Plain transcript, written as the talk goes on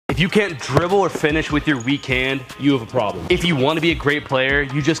you can't dribble or finish with your weak hand, you have a problem. If you want to be a great player,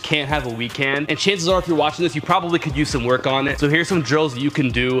 you just can't have a weak hand. And chances are, if you're watching this, you probably could use some work on it. So here's some drills that you can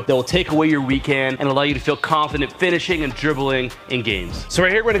do that will take away your weak hand and allow you to feel confident finishing and dribbling in games. So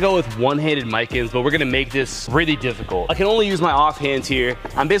right here, we're gonna go with one-handed Mikans, but we're gonna make this really difficult. I can only use my offhand here.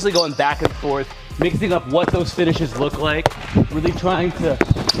 I'm basically going back and forth, mixing up what those finishes look like, really trying to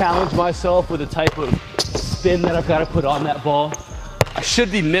challenge myself with the type of spin that I've got to put on that ball. I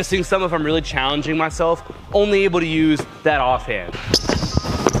should be missing some if I'm really challenging myself, only able to use that offhand.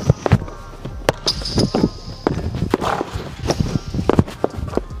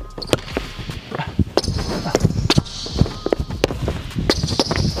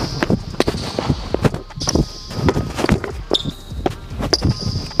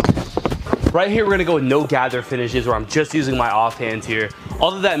 Right here, we're gonna go with no gather finishes where I'm just using my offhand here.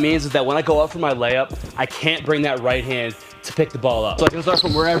 All that means is that when I go up for my layup, I can't bring that right hand to pick the ball up. So I can start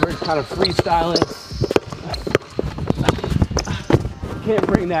from wherever, kind of freestyling. Can't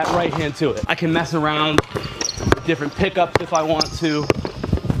bring that right hand to it. I can mess around with different pickups if I want to.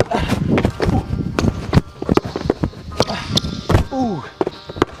 Ooh.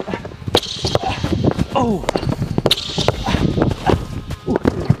 Oh.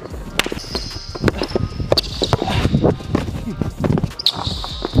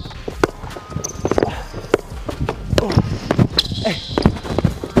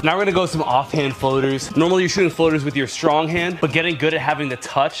 Now we're gonna go with some offhand floaters. Normally you're shooting floaters with your strong hand, but getting good at having the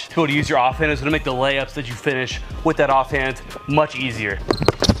touch to be able to use your offhand is gonna make the layups that you finish with that offhand much easier.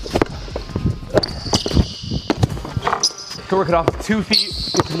 Can work it off of 2 feet,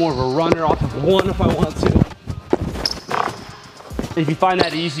 get to more of a runner off of 1 if I want to. If you find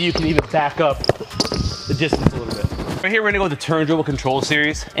that easy, you can even back up the distance a little bit. Right here, we're gonna go with the turn dribble control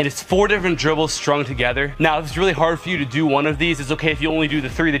series, and it's 4 different dribbles strung together. Now, if it's really hard for you to do one of these, it's okay if you only do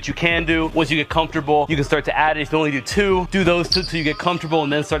the 3 that you can do. Once you get comfortable, you can start to add it. If you only do 2, do those 2 till you get comfortable,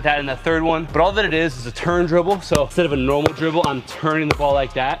 and then start to add in that 3rd one. But all that it is a turn dribble. So instead of a normal dribble, I'm turning the ball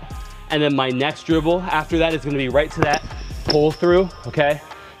like that. And then my next dribble after that is gonna be right to that pull through, okay?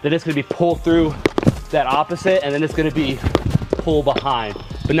 Then it's gonna be pull through that opposite, and then it's gonna be pull behind.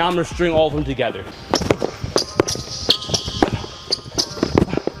 But now I'm gonna string all of them together.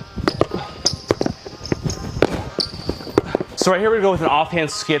 So right here, we're gonna go with an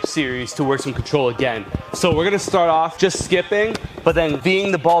offhand skip series to work some control again. So we're gonna start off just skipping, but then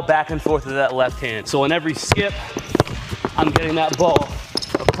being the ball back and forth with that left hand. So on every skip, I'm getting that ball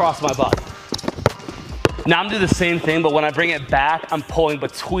across my body. Now I'm doing the same thing, but when I bring it back, I'm pulling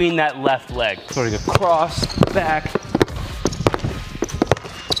between that left leg. Starting across, back.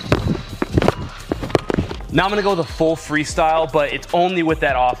 Now I'm gonna go with a full freestyle, but it's only with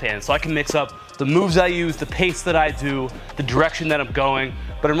that offhand. So I can mix up the moves I use, the pace that I do, the direction that I'm going,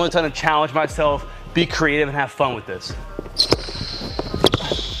 but I'm really trying to challenge myself, be creative, and have fun with this.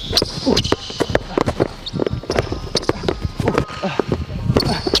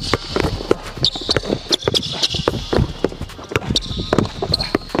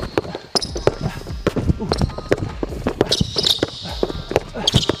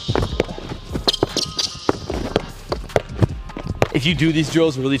 If you do these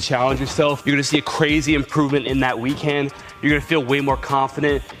drills and really challenge yourself, you're gonna see a crazy improvement in that weak hand. You're gonna feel way more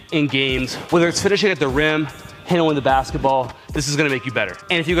confident in games. Whether it's finishing at the rim, handling the basketball, this is gonna make you better.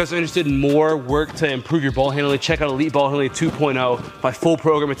 And if you guys are interested in more work to improve your ball handling, check out Elite Ball Handling 2.0, my full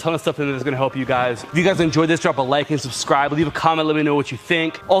program, a ton of stuff in there that's gonna help you guys. If you guys enjoyed this, drop a like and subscribe, leave a comment, let me know what you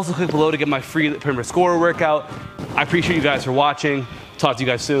think. Also click below to get my free perimeter scorer workout. I appreciate you guys for watching. Talk to you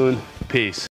guys soon. Peace.